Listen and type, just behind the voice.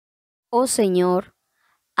Oh Señor,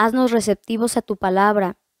 haznos receptivos a tu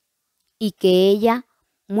palabra y que ella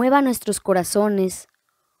mueva nuestros corazones.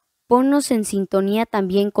 Ponnos en sintonía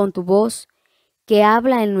también con tu voz, que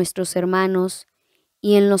habla en nuestros hermanos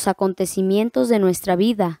y en los acontecimientos de nuestra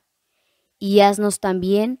vida, y haznos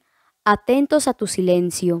también atentos a tu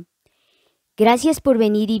silencio. Gracias por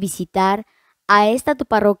venir y visitar a esta tu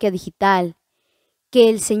parroquia digital. Que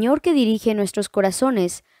el Señor que dirige nuestros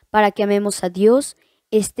corazones para que amemos a Dios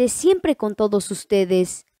esté siempre con todos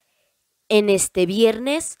ustedes. En este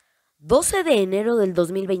viernes 12 de enero del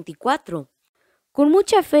 2024, con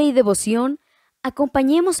mucha fe y devoción,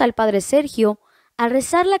 acompañemos al Padre Sergio a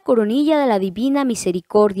rezar la coronilla de la Divina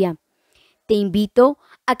Misericordia. Te invito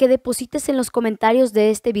a que deposites en los comentarios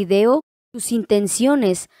de este video tus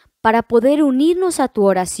intenciones para poder unirnos a tu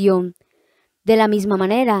oración. De la misma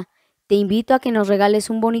manera, te invito a que nos regales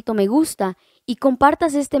un bonito me gusta y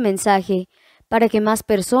compartas este mensaje para que más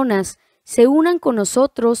personas se unan con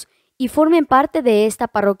nosotros y formen parte de esta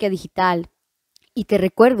parroquia digital. Y te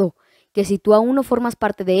recuerdo que si tú aún no formas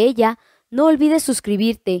parte de ella, no olvides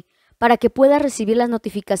suscribirte para que puedas recibir las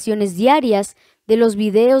notificaciones diarias de los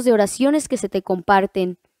videos de oraciones que se te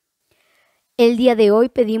comparten. El día de hoy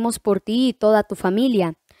pedimos por ti y toda tu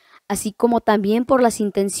familia, así como también por las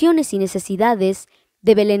intenciones y necesidades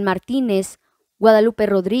de Belén Martínez, Guadalupe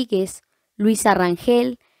Rodríguez, Luisa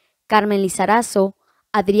Rangel, Carmen Lizarazo,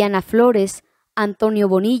 Adriana Flores, Antonio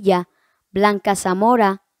Bonilla, Blanca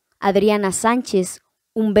Zamora, Adriana Sánchez,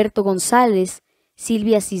 Humberto González,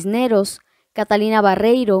 Silvia Cisneros, Catalina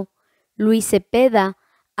Barreiro, Luis Cepeda,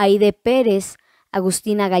 Aide Pérez,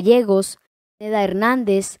 Agustina Gallegos, Neda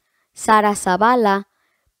Hernández, Sara Zavala,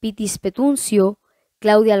 Pitis Petuncio,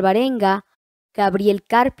 Claudia Alvarenga, Gabriel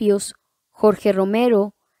Carpios, Jorge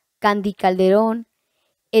Romero, Candy Calderón,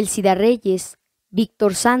 Elcida Reyes,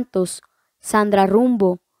 Víctor Santos, Sandra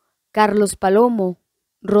Rumbo, Carlos Palomo,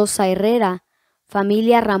 Rosa Herrera,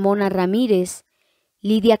 familia Ramona Ramírez,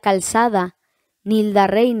 Lidia Calzada, Nilda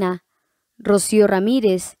Reina, Rocío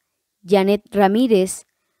Ramírez, Janet Ramírez,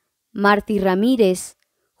 Martí Ramírez,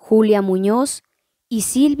 Julia Muñoz y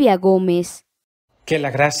Silvia Gómez. Que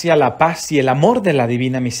la gracia, la paz y el amor de la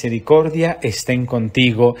Divina Misericordia estén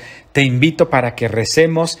contigo. Te invito para que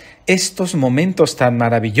recemos estos momentos tan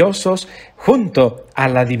maravillosos junto a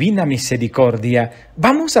la Divina Misericordia.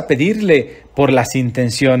 Vamos a pedirle por las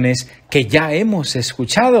intenciones que ya hemos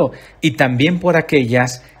escuchado y también por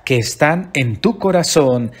aquellas que están en tu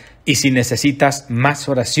corazón. Y si necesitas más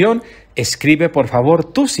oración, escribe por favor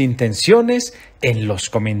tus intenciones en los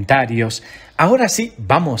comentarios. Ahora sí,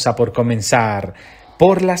 vamos a por comenzar.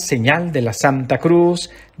 Por la señal de la Santa Cruz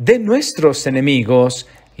de nuestros enemigos,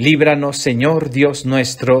 líbranos, Señor Dios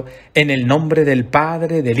nuestro, en el nombre del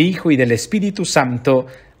Padre, del Hijo y del Espíritu Santo.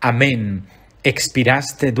 Amén.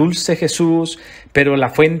 Expiraste, dulce Jesús, pero la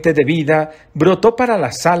fuente de vida brotó para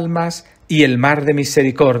las almas y el mar de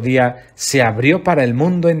misericordia se abrió para el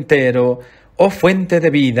mundo entero. Oh fuente de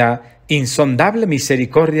vida, insondable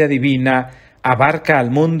misericordia divina, abarca al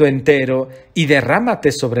mundo entero y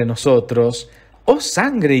derrámate sobre nosotros. Oh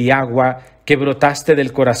sangre y agua que brotaste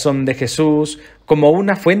del corazón de Jesús como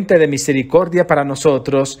una fuente de misericordia para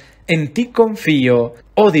nosotros, en ti confío.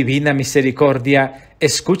 Oh divina misericordia,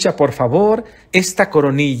 escucha por favor esta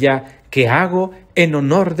coronilla que hago en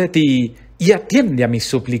honor de ti y atiende a mis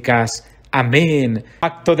súplicas. Amén.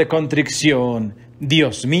 Acto de contrición.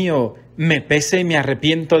 Dios mío, me pese y me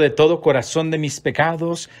arrepiento de todo corazón de mis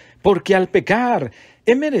pecados, porque al pecar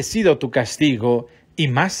he merecido tu castigo, y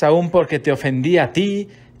más aún porque te ofendí a ti,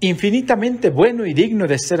 infinitamente bueno y digno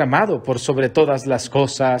de ser amado por sobre todas las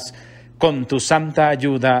cosas. Con tu santa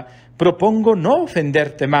ayuda propongo no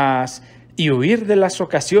ofenderte más y huir de las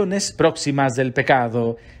ocasiones próximas del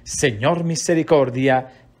pecado. Señor misericordia,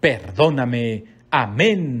 perdóname.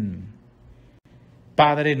 Amén.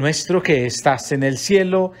 Padre nuestro que estás en el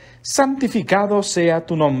cielo, santificado sea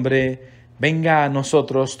tu nombre. Venga a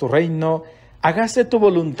nosotros tu reino. Hágase tu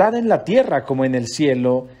voluntad en la tierra como en el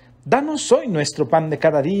cielo. Danos hoy nuestro pan de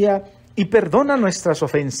cada día y perdona nuestras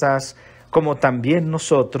ofensas, como también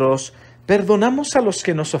nosotros perdonamos a los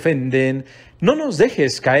que nos ofenden. No nos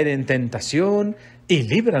dejes caer en tentación y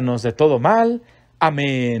líbranos de todo mal.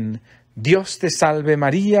 Amén. Dios te salve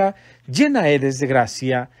María, llena eres de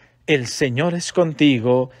gracia. El Señor es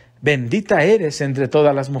contigo. Bendita eres entre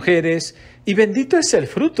todas las mujeres y bendito es el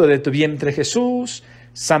fruto de tu vientre Jesús.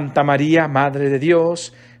 Santa María, Madre de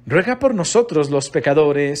Dios, ruega por nosotros los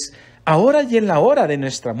pecadores, ahora y en la hora de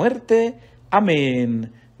nuestra muerte.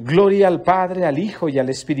 Amén. Gloria al Padre, al Hijo y al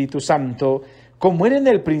Espíritu Santo, como era en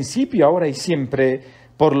el principio, ahora y siempre,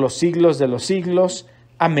 por los siglos de los siglos.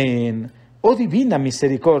 Amén. Oh Divina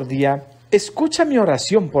Misericordia, escucha mi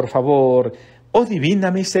oración, por favor. Oh Divina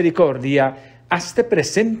Misericordia, hazte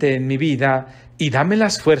presente en mi vida y dame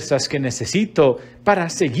las fuerzas que necesito para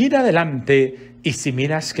seguir adelante. Y si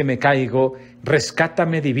miras que me caigo,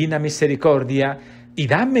 rescátame, Divina Misericordia, y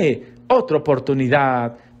dame otra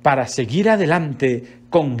oportunidad para seguir adelante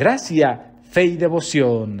con gracia, fe y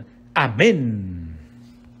devoción. Amén.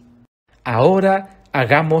 Ahora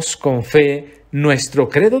hagamos con fe nuestro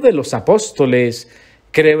credo de los apóstoles.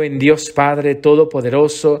 Creo en Dios Padre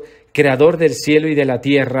Todopoderoso, Creador del cielo y de la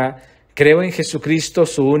tierra. Creo en Jesucristo,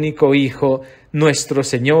 su único Hijo, nuestro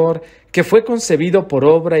Señor, que fue concebido por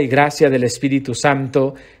obra y gracia del Espíritu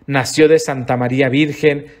Santo, nació de Santa María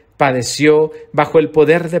Virgen, padeció bajo el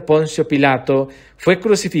poder de Poncio Pilato, fue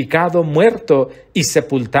crucificado, muerto y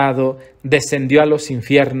sepultado, descendió a los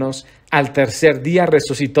infiernos, al tercer día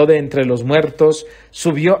resucitó de entre los muertos,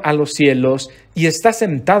 subió a los cielos y está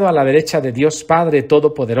sentado a la derecha de Dios Padre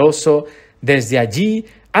Todopoderoso. Desde allí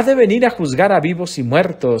ha de venir a juzgar a vivos y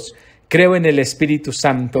muertos. Creo en el Espíritu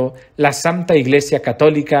Santo, la Santa Iglesia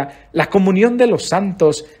Católica, la comunión de los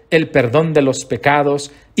santos, el perdón de los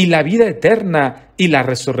pecados y la vida eterna y la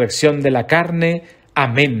resurrección de la carne.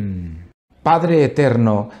 Amén. Padre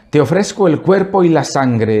eterno, te ofrezco el cuerpo y la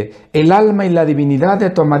sangre, el alma y la divinidad de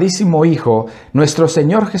tu amadísimo Hijo, nuestro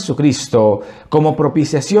Señor Jesucristo, como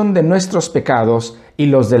propiciación de nuestros pecados y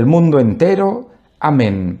los del mundo entero.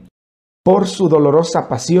 Amén. Por su dolorosa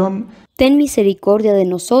pasión, ten misericordia de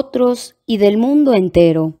nosotros y del mundo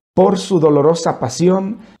entero. Por su dolorosa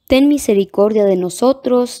pasión, ten misericordia de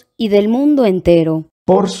nosotros y del mundo entero.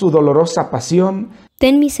 Por su dolorosa pasión,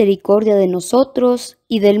 ten misericordia de nosotros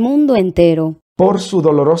y del mundo entero. Por su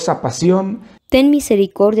dolorosa pasión, ten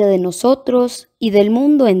misericordia de nosotros y del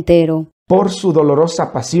mundo entero. Por su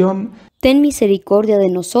dolorosa pasión, ten misericordia de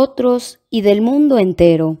nosotros y del mundo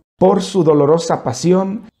entero. Por su dolorosa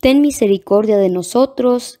pasión, ten misericordia de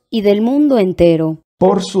nosotros y del mundo entero.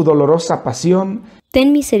 Por su dolorosa pasión,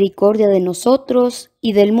 ten misericordia de nosotros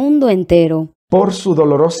y del mundo entero. Por su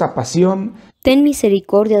dolorosa pasión, ten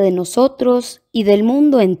misericordia de nosotros y del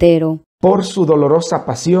mundo entero. Por su dolorosa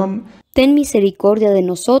pasión, ten misericordia de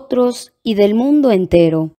nosotros y del mundo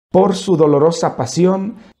entero. Por su dolorosa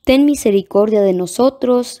pasión, ten misericordia de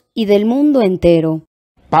nosotros y del mundo entero.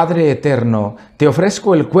 Padre eterno, te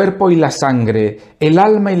ofrezco el cuerpo y la sangre, el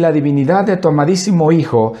alma y la divinidad de tu amadísimo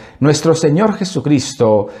Hijo, nuestro Señor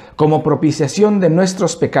Jesucristo, como propiciación de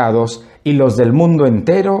nuestros pecados y los del mundo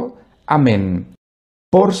entero. Amén.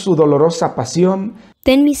 Por su dolorosa pasión,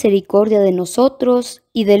 ten misericordia de nosotros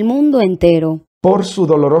y del mundo entero. Por su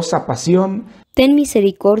dolorosa pasión, ten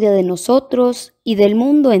misericordia de nosotros y del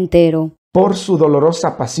mundo entero. Por su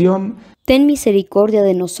dolorosa pasión, ten misericordia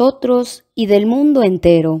de nosotros y del mundo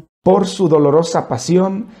entero. Por su dolorosa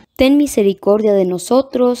pasión, ten misericordia de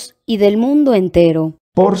nosotros y del mundo entero.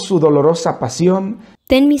 Por su dolorosa pasión,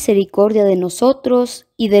 ten misericordia de nosotros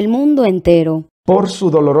y del mundo entero. Por su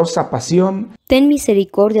dolorosa pasión, ten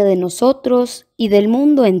misericordia de nosotros y del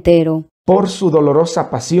mundo entero. Por su dolorosa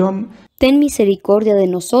pasión, ten misericordia de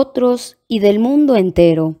nosotros y del mundo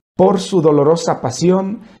entero. Por su dolorosa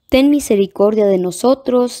pasión, ten misericordia de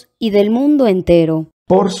nosotros y del mundo entero.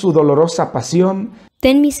 Por su dolorosa pasión,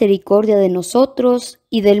 ten misericordia de nosotros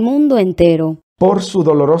y del mundo entero. Por su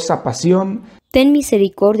dolorosa pasión, ten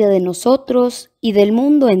misericordia de nosotros y del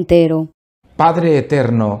mundo entero. Padre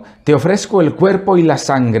eterno, te ofrezco el cuerpo y la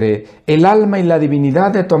sangre, el alma y la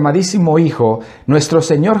divinidad de tu amadísimo Hijo, nuestro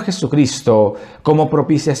Señor Jesucristo, como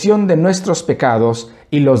propiciación de nuestros pecados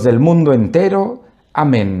y los del mundo entero.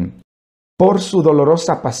 Amén. Por su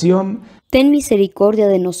dolorosa pasión, ten misericordia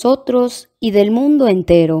de nosotros y del mundo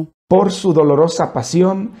entero. Por su dolorosa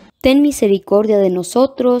pasión, ten misericordia de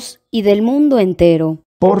nosotros y del mundo entero.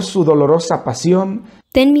 Por su dolorosa pasión,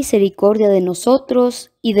 ten misericordia de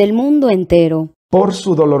nosotros y del mundo entero. Por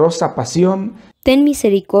su dolorosa pasión, ten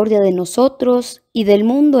misericordia de nosotros y del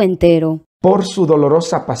mundo entero. Por su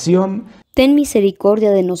dolorosa pasión, ten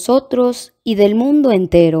misericordia de nosotros y del mundo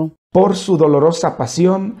entero. Por su dolorosa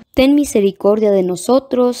pasión, ten misericordia de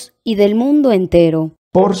nosotros y del mundo entero.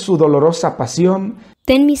 Por su dolorosa pasión,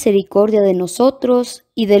 ten misericordia de nosotros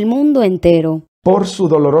y del mundo entero. Por su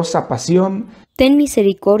dolorosa pasión, ten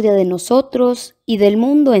misericordia de nosotros y del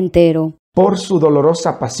mundo entero. Por su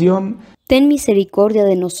dolorosa pasión, ten misericordia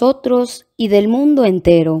de nosotros y del mundo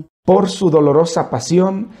entero. Por su dolorosa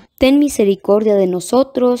pasión, ten misericordia de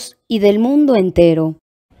nosotros y del mundo entero.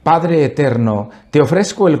 Padre eterno, te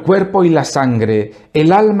ofrezco el cuerpo y la sangre,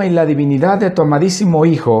 el alma y la divinidad de tu amadísimo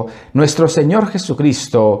Hijo, nuestro Señor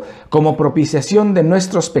Jesucristo, como propiciación de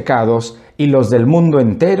nuestros pecados y los del mundo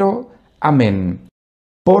entero. Amén.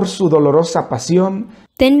 por su dolorosa pasión,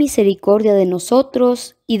 ten misericordia de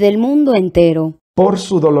nosotros y del mundo entero. por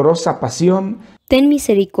su dolorosa pasión, Ten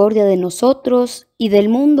misericordia de nosotros y del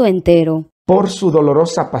mundo entero. por su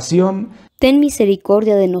dolorosa pasión, Ten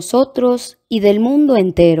misericordia de nosotros y del mundo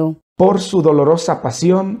entero. por su dolorosa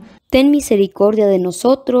pasión, Ten misericordia de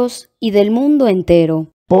nosotros y del mundo entero.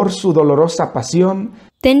 por su dolorosa pasión,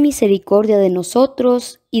 Ten misericordia de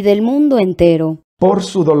nosotros y del mundo entero. por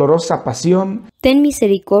su dolorosa pasión, Ten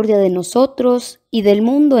misericordia de nosotros y del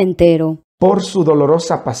mundo entero. por su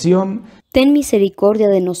dolorosa pasión, Ten misericordia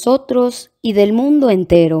de nosotros y del mundo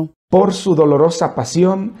entero. por su dolorosa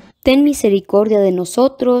pasión, Ten misericordia de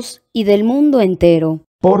nosotros y del mundo entero.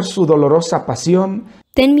 por su dolorosa pasión,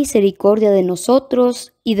 Ten misericordia de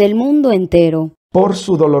nosotros y del mundo entero. por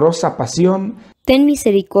su dolorosa pasión, Ten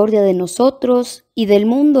misericordia de nosotros y del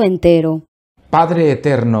mundo entero. Padre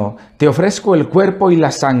eterno, te ofrezco el cuerpo y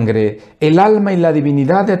la sangre, el alma y la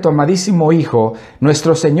divinidad de tu amadísimo Hijo,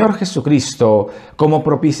 nuestro Señor Jesucristo, como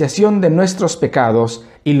propiciación de nuestros pecados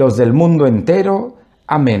y los del mundo entero.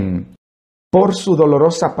 Amén. Por su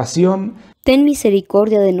dolorosa pasión, Ten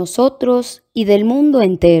misericordia de nosotros y del mundo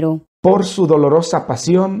entero. por su dolorosa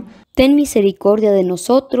pasión, Ten misericordia de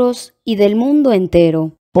nosotros y del mundo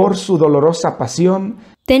entero. por su dolorosa pasión,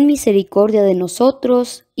 Ten misericordia de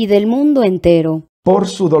nosotros y del mundo entero. por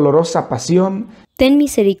su dolorosa pasión, Ten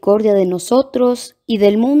misericordia de nosotros y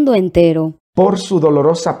del mundo entero. por su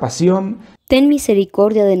dolorosa pasión, Ten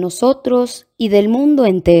misericordia de nosotros y del mundo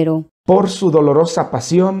entero. por su dolorosa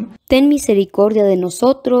pasión, Ten misericordia de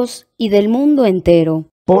nosotros y del mundo entero.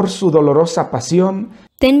 por su dolorosa pasión,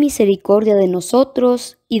 Ten misericordia de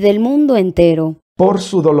nosotros y del mundo entero. por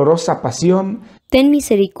su dolorosa pasión, Ten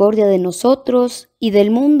misericordia de nosotros y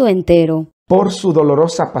del mundo entero. por su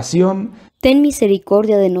dolorosa pasión, Ten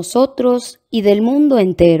misericordia de nosotros y del mundo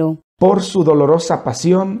entero. por su dolorosa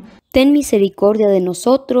pasión, Ten misericordia de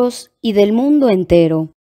nosotros y del mundo entero.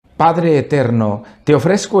 Padre eterno, te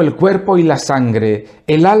ofrezco el cuerpo y la sangre,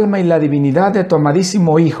 el alma y la divinidad de tu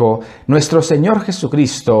amadísimo Hijo, nuestro Señor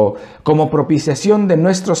Jesucristo, como propiciación de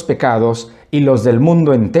nuestros pecados y los del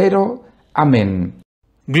mundo entero. Amén.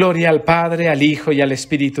 Gloria al Padre, al Hijo y al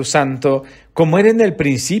Espíritu Santo, como era en el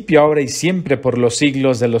principio, ahora y siempre, por los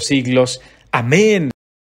siglos de los siglos. Amén.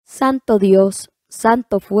 Santo Dios,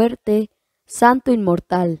 Santo fuerte, Santo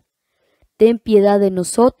inmortal, ten piedad de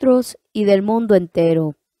nosotros y del mundo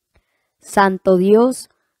entero. Santo Dios,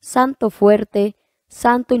 Santo fuerte,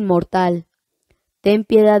 Santo inmortal, ten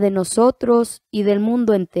piedad de nosotros y del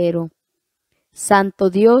mundo entero. Santo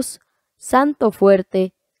Dios, Santo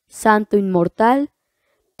fuerte, Santo inmortal,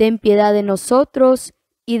 ten piedad de nosotros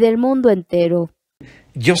y del mundo entero.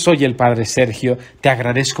 Yo soy el Padre Sergio, te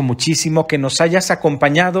agradezco muchísimo que nos hayas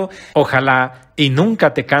acompañado. Ojalá y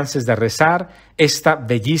nunca te canses de rezar esta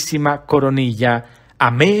bellísima coronilla.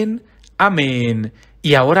 Amén, amén.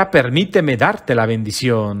 Y ahora permíteme darte la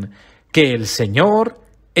bendición. Que el Señor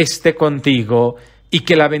esté contigo y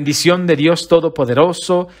que la bendición de Dios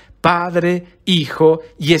Todopoderoso, Padre, Hijo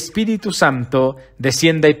y Espíritu Santo,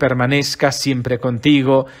 descienda y permanezca siempre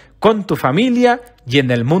contigo, con tu familia y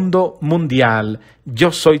en el mundo mundial.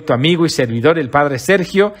 Yo soy tu amigo y servidor, el Padre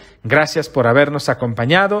Sergio. Gracias por habernos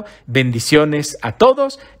acompañado. Bendiciones a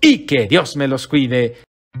todos y que Dios me los cuide.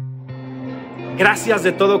 Gracias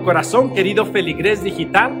de todo corazón, querido feligrés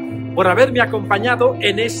digital, por haberme acompañado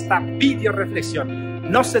en esta video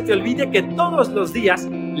reflexión. No se te olvide que todos los días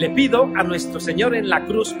le pido a nuestro Señor en la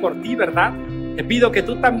cruz por ti, ¿verdad? Te pido que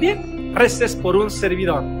tú también reces por un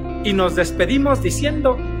servidor. Y nos despedimos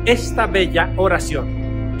diciendo esta bella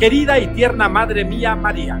oración. Querida y tierna Madre mía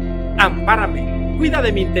María, ampárame, cuida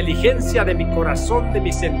de mi inteligencia, de mi corazón, de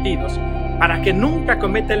mis sentidos, para que nunca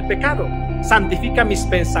cometa el pecado. Santifica mis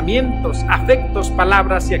pensamientos, afectos,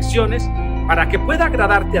 palabras y acciones, para que pueda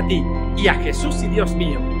agradarte a ti y a Jesús y Dios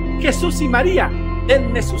mío. Jesús y María,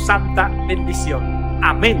 denme su santa bendición.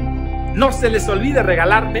 Amén. No se les olvide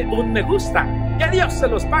regalarme un me gusta. Que Dios se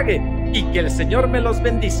los pague y que el Señor me los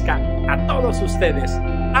bendizca a todos ustedes.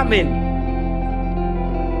 Amén.